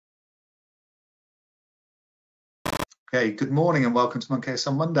Okay, good morning and welcome to Monkhouse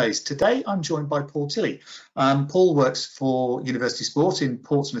on Mondays. Today I'm joined by Paul Tilley. Paul works for University Sport in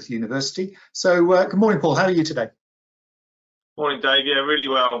Portsmouth University. So good morning, Paul. How are you today? Morning, Dave. Yeah, really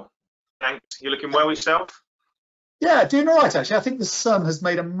well. Thanks. You're looking well yourself? Yeah, doing all right, actually. I think the sun has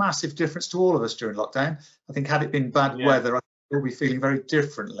made a massive difference to all of us during lockdown. I think had it been bad weather, I think we'll be feeling very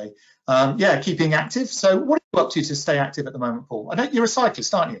differently. Keeping active. So what are you up to stay active at the moment, Paul? I know you're a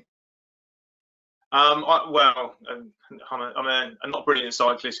cyclist, aren't you? I'm not a brilliant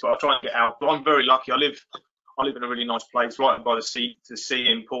cyclist, but I try and get out. But I'm very lucky. I live in a really nice place, right by the sea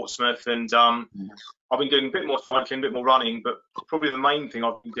in Portsmouth, and I've been doing a bit more cycling, a bit more running. But probably the main thing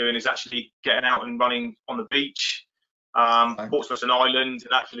I've been doing is actually getting out and running on the beach. Portsmouth's an island,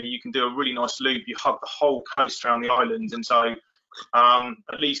 and actually you can do a really nice loop. You hug the whole coast around the island, and so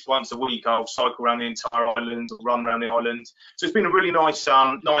at least once a week I'll cycle around the entire island or run around the island. So it's been a really nice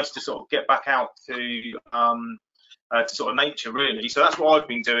to sort of get back out to sort of nature, really. So that's what I've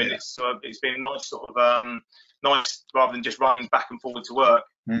been doing. Yeah. It's been a nice sort of nice rather than just running back and forward to work.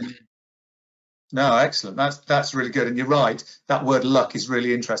 No, excellent. That's really good. And you're right, that word luck is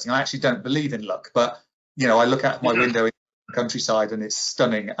really interesting. I actually don't believe in luck, but you know, I look out my window in the countryside and it's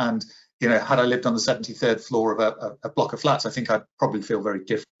stunning. And you know, had I lived on the 73rd floor of a block of flats, I think I'd probably feel very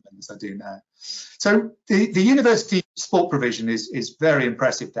different as I do now. So the university sport provision is very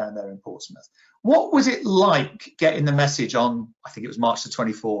impressive down there in Portsmouth. What was it like getting the message on, I think it was March the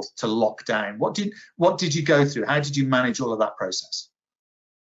 24th, to lock down? What did you go through? How did you manage all of that process?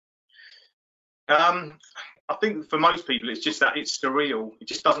 I think for most people, it's just that it's surreal. It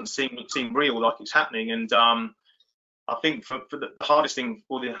just doesn't seem real, like it's happening. And I think for the hardest thing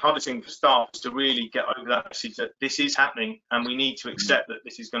for staff is to really get over that message that this is happening and we need to accept that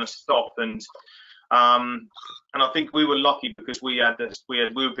this is going to stop. And I think we were lucky because we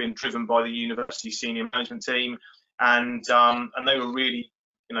were being driven by the university senior management team, and they were really,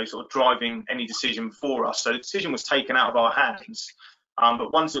 you know, sort of driving any decision for us. So the decision was taken out of our hands,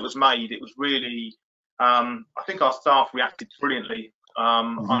 but once it was made, it was really I think our staff reacted brilliantly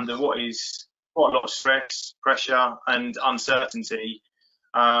under what is quite a lot of stress, pressure, and uncertainty,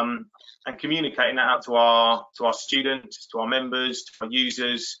 and communicating that out to our students, to our members, to our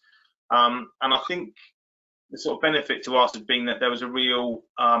users. And I think the sort of benefit to us has been that there was a real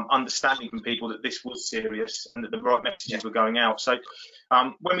understanding from people that this was serious and that the right messages were going out. So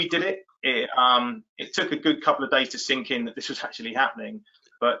when we did it, it took a good couple of days to sink in that this was actually happening.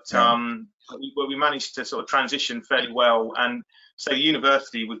 But we managed to sort of transition fairly well. And so the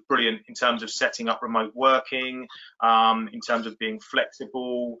university was brilliant in terms of setting up remote working, in terms of being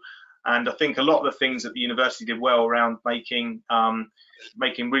flexible. And I think a lot of the things that the university did well around making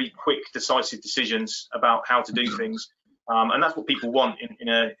really quick, decisive decisions about how to do things. And that's what people want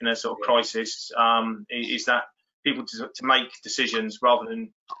in a sort of crisis, is that people to make decisions rather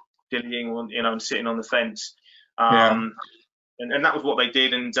than dillying or, you know, and sitting on the fence. And that was what they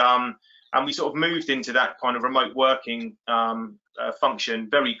did, and we sort of moved into that kind of remote working function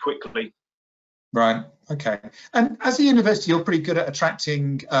very quickly. Right. Okay. And as a university, you're pretty good at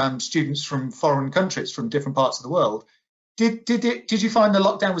attracting students from foreign countries, from different parts of the world. Did you find the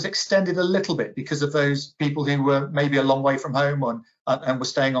lockdown was extended a little bit because of those people who were maybe a long way from home and were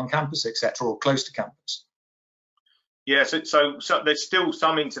staying on campus, etc., or close to campus? Yeah. So there's still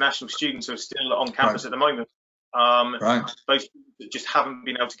some international students who are still on campus at the moment. Those that just haven't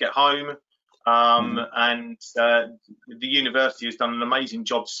been able to get home, and the university has done an amazing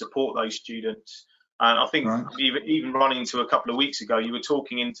job to support those students. And I think even running into a couple of weeks ago, you were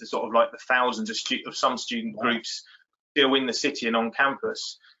talking into sort of like the thousands of some student groups still in the city and on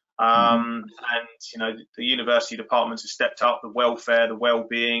campus. And you know, the university departments have stepped up the welfare, the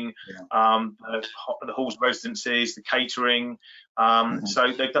well-being, the halls residences, the catering.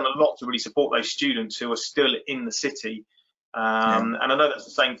 So they've done a lot to really support those students who are still in the city. And I know that's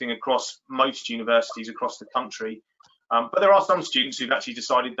the same thing across most universities across the country. But there are some students who've actually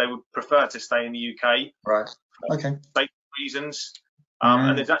decided they would prefer to stay in the UK. Right. Okay. For safety reasons.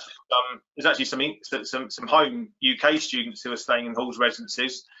 And there's actually some home UK students who are staying in halls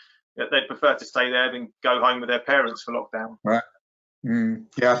residences that they'd prefer to stay there than go home with their parents for lockdown. Right.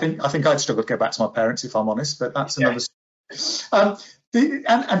 Yeah, I think I'd struggle to go back to my parents if I'm honest, but that's another.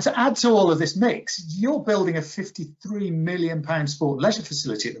 And to add to all of this mix, you're building a £53 million sport and leisure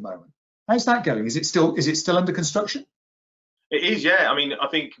facility at the moment. How's that going? Is it still under construction? It is, yeah. I mean, I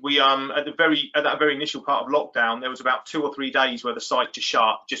think we at that very initial part of lockdown, there was about 2 or 3 days where the site just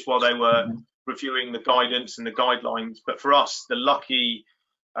shut, just while they were reviewing the guidance and the guidelines. But for us, the lucky,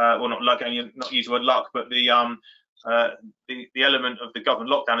 well, not lucky, not use the word luck, but the element of the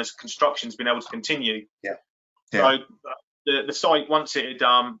government lockdown is construction's been able to continue. Yeah. Yeah. So the site, once it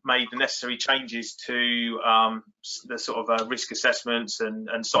had made the necessary changes to the sort of risk assessments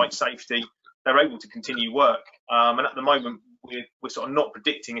and site safety, they're able to continue work. And at the moment, we're sort of not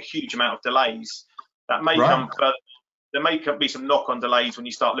predicting a huge amount of delays. That may come further. There may be some knock-on delays when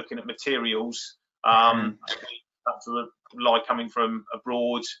you start looking at materials. That's a lie coming from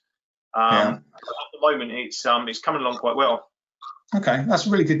abroad. At the moment, it's coming along quite well. Okay, that's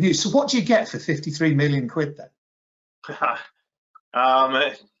really good news. So what do you get for 53 million quid then?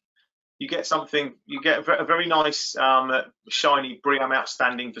 You get something. You get a very nice, shiny BREEAM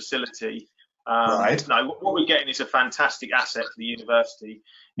outstanding facility. Right. No, what we're getting is a fantastic asset for the university.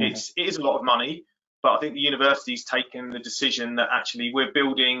 It is a lot of money, but I think the university's taken the decision that actually we're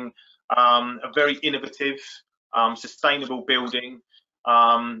building a very innovative, sustainable building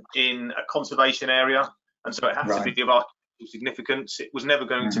in a conservation area, and so it has to be of architectural significance. It was never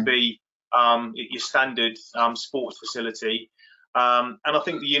going to be your standard sports facility, and I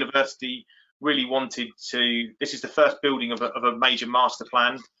think the university really wanted to. This is the first building of a major master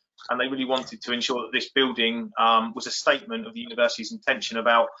plan, and they really wanted to ensure that this building was a statement of the university's intention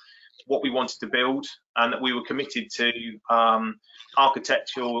about what we wanted to build, and that we were committed to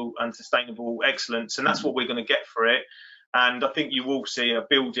architectural and sustainable excellence, and that's what we're going to get for it. And I think you will see a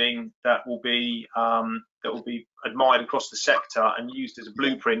building that will be admired across the sector and used as a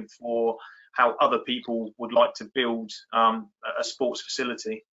blueprint for how other people would like to build a sports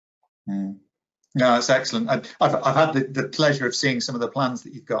facility. No, it's excellent. I've had the pleasure of seeing some of the plans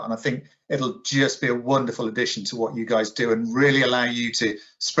that you've got, and I think it'll just be a wonderful addition to what you guys do and really allow you to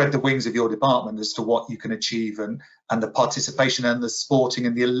spread the wings of your department as to what you can achieve and the participation and the sporting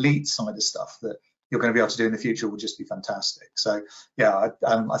and the elite side of stuff that you're going to be able to do in the future will just be fantastic. So yeah,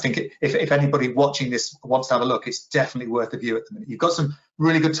 I think if anybody watching this wants to have a look, it's definitely worth a view at the minute. You've got some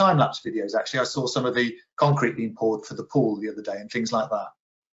really good time-lapse videos. Actually, I saw some of the concrete being poured for the pool the other day and things like that.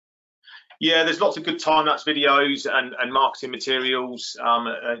 Yeah, there's lots of good time-lapse videos and marketing materials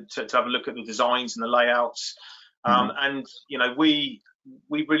to have a look at the designs and the layouts. And you know, we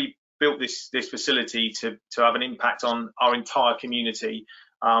really built this facility to have an impact on our entire community.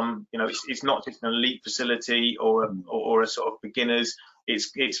 You know, it's not just an elite facility or a sort of beginners.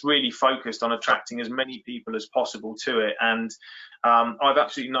 It's really focused on attracting as many people as possible to it. And I've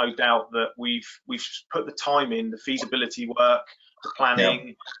absolutely no doubt that we've put the time in, the feasibility work, the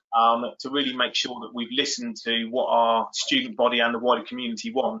planning, to really make sure that we've listened to what our student body and the wider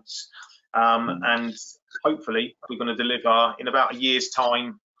community wants. And hopefully we're going to deliver in about a year's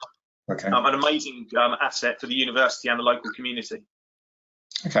time an amazing asset for the university and the local community.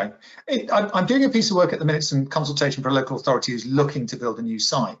 Okay. I'm doing a piece of work at the minute, some consultation for a local authority who's looking to build a new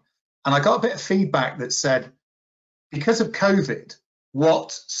site. And I got a bit of feedback that said, because of COVID,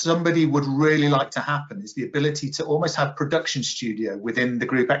 what somebody would really like to happen is the ability to almost have production studio within the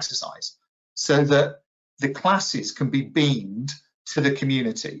group exercise, so that the classes can be beamed to the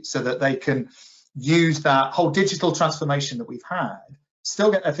community, so that they can use that whole digital transformation that we've had,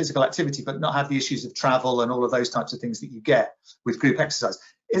 still get their physical activity, but not have the issues of travel and all of those types of things that you get with group exercise.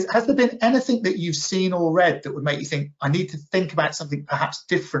 Has there been anything that you've seen or read that would make you think, I need to think about something perhaps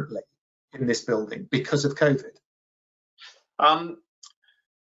differently in this building because of COVID?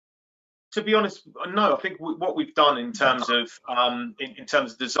 To be honest, no. I think what we've done in terms of in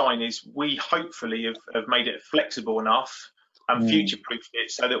terms of design is we hopefully have made it flexible enough and future-proofed it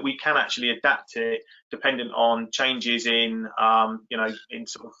so that we can actually adapt it dependent on changes in you know, in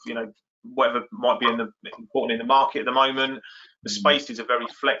sort of, you know, whatever might be important in the market at the moment. The spaces are very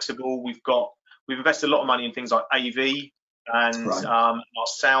flexible. We've invested a lot of money in things like AV and our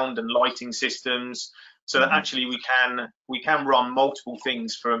sound and lighting systems, so that actually we can run multiple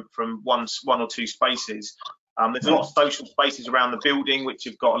things from one or two spaces. There's a lot of social spaces around the building which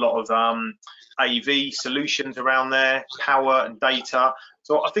have got a lot of AV solutions around there, power and data.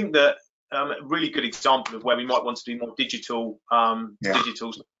 So I think that a really good example of where we might want to do more digital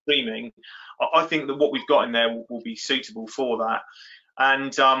streaming. I think that what we've got in there will be suitable for that.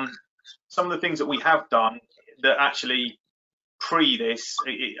 And some of the things that we have done that actually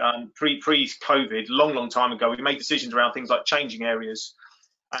pre-COVID, long time ago, we made decisions around things like changing areas,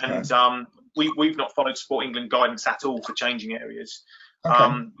 and we've not followed Sport England guidance at all for changing areas. We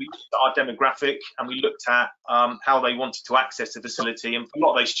looked at our demographic and we looked at how they wanted to access the facility, and for a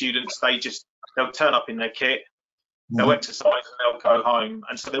lot of those students, they'll turn up in their kit, they'll exercise and they'll go home,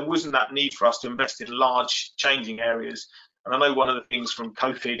 and so there wasn't that need for us to invest in large changing areas. And I know one of the things from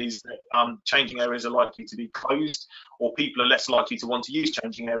COVID is that changing areas are likely to be closed, or people are less likely to want to use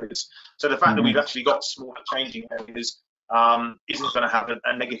changing areas. So the fact that we've actually got smaller changing areas isn't going to have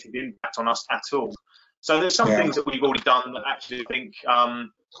a negative impact on us at all. So there's some things that we've already done that actually I think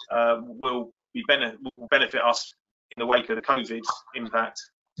will benefit us in the wake of the COVID impact.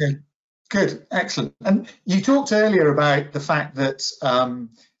 Yeah. Good, excellent. And you talked earlier about the fact that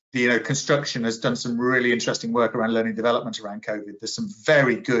construction has done some really interesting work around learning development around COVID. There's some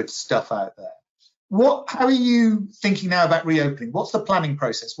very good stuff out there. How are you thinking now about reopening? What's the planning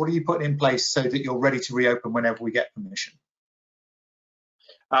process? What are you putting in place so that you're ready to reopen whenever we get permission?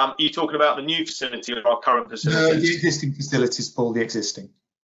 Are you talking about the new facility or our current facilities? No, the existing facilities, Paul, the existing.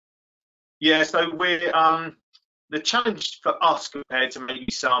 Yeah, so we're the challenge for us compared to maybe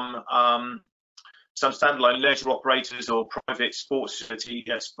some standalone leisure operators or private sports facilities,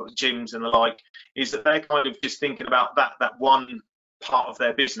 gyms and the like, is that they're kind of just thinking about that one part of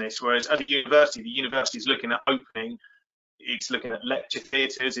their business, whereas at the university is looking at opening, it's looking at lecture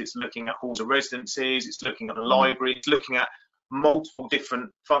theatres, it's looking at halls of residencies, it's looking at the library, it's looking at multiple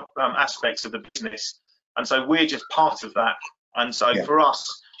different aspects of the business, and so we're just part of that. And so for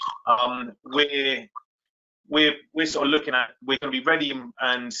us, we're sort of looking at, we're going to be ready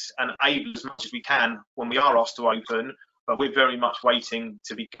and able as much as we can when we are asked to open, but we're very much waiting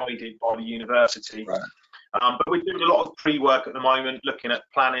to be guided by the university. Right. But we're doing a lot of pre-work at the moment, looking at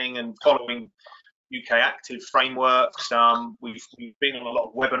planning and following UK active frameworks. We've been on a lot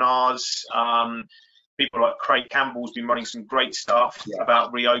of webinars. People like Craig Campbell's been running some great stuff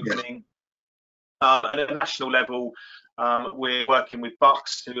about reopening. And at a national level, we're working with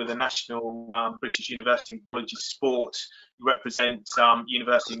Bucks, who are the National British University and College of Sport, who represent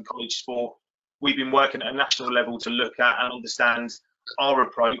university and college sport. We've been working at a national level to look at and understand our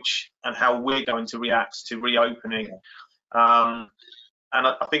approach and how we're going to react to reopening. And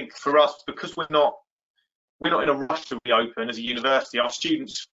I think for us, because we're not in a rush to reopen as a university, our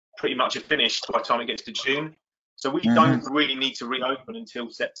students pretty much are finished by the time it gets to June. So we don't really need to reopen until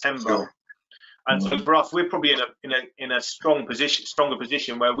September. Sure. And so for us, we're probably in a stronger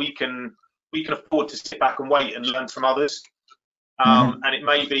position where we can afford to sit back and wait and learn from others. And it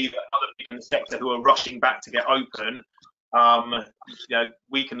may be that other people in the sector who are rushing back to get open,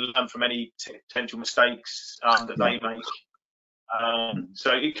 we can learn from any potential mistakes that they make.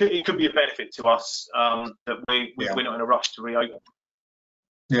 So it could be a benefit to us that we're not in a rush to reopen.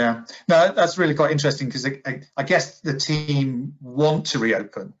 Yeah, no, that's really quite interesting, because I guess the team want to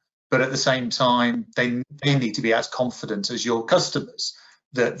reopen, but at the same time, they need to be as confident as your customers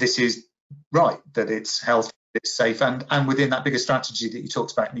that this is right, that it's healthy, it's safe, and within that bigger strategy that you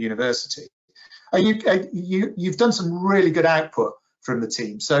talked about in the university. You've done some really good output from the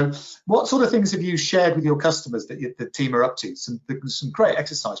team. So what sort of things have you shared with your customers that the team are up to? Some great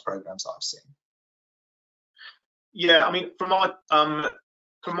exercise programs I've seen. Yeah, I mean,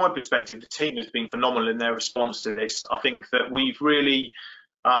 from my perspective, the team has been phenomenal in their response to this. I think that we've really,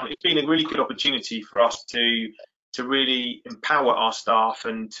 it's been a really good opportunity for us to really empower our staff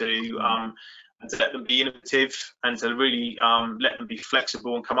and to let them be innovative and to really let them be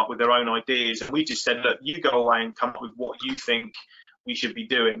flexible and come up with their own ideas. And we just said, look, you go away and come up with what you think we should be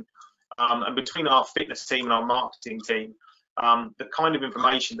doing. And between our fitness team and our marketing team, the kind of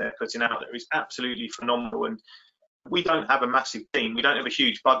information they're putting out there is absolutely phenomenal. And we don't have a massive team, we don't have a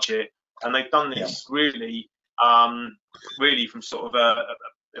huge budget, and they've done this really from sort of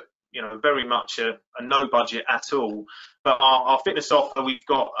very much a no budget at all. But our fitness offer, we've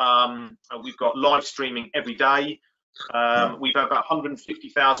got live streaming every day. We've had about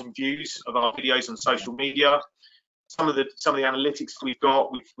 150,000 views of our videos on social media. Some of the analytics we've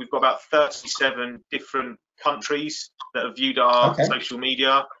got about 37 different countries that have viewed our social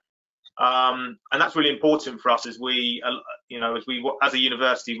media. And that's really important for us as we, as a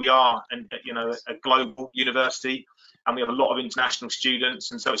university, we are, a global university, and we have a lot of international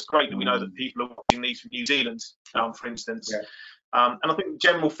students. And so it's great that we know that people are watching these from New Zealand, for instance. And I think the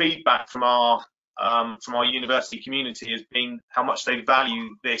general feedback from our university community has been how much they value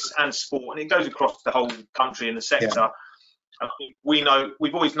this and sport, and it goes across the whole country and the sector. I think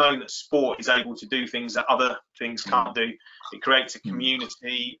we've always known that sport is able to do things that other things can't do. It creates a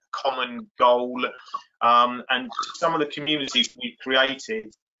community, a common goal, and some of the communities we've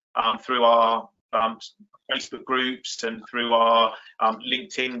created through our Facebook groups and through our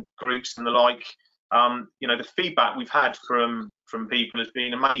LinkedIn groups and the like, the feedback we've had from people has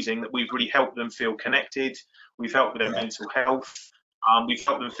been amazing, that we've really helped them feel connected, we've helped with their mental health, we've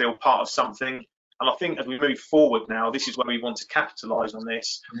helped them feel part of something. And I think as we move forward now, this is where we want to capitalise on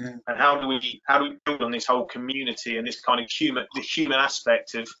this. And how do we build on this whole community and this kind of human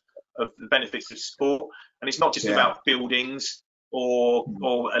aspect of the benefits of sport? And it's not just about buildings or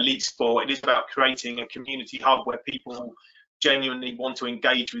elite sport. It is about creating a community hub where people genuinely want to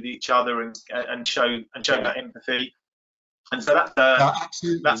engage with each other and show that empathy. And so that's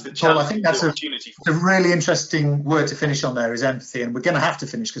the challenge. Paul, I think that's opportunity. a really interesting word to finish on there is empathy, and we're going to have to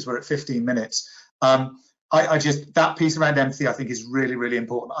finish because we're at 15 minutes. I just, that piece around empathy, I think is really, really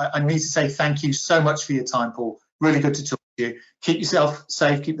important. I need to say thank you so much for your time, Paul. Really good to talk to you. Keep yourself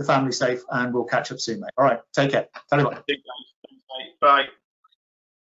safe, keep the family safe, and we'll catch up soon, mate. All right, take care. Bye. Bye.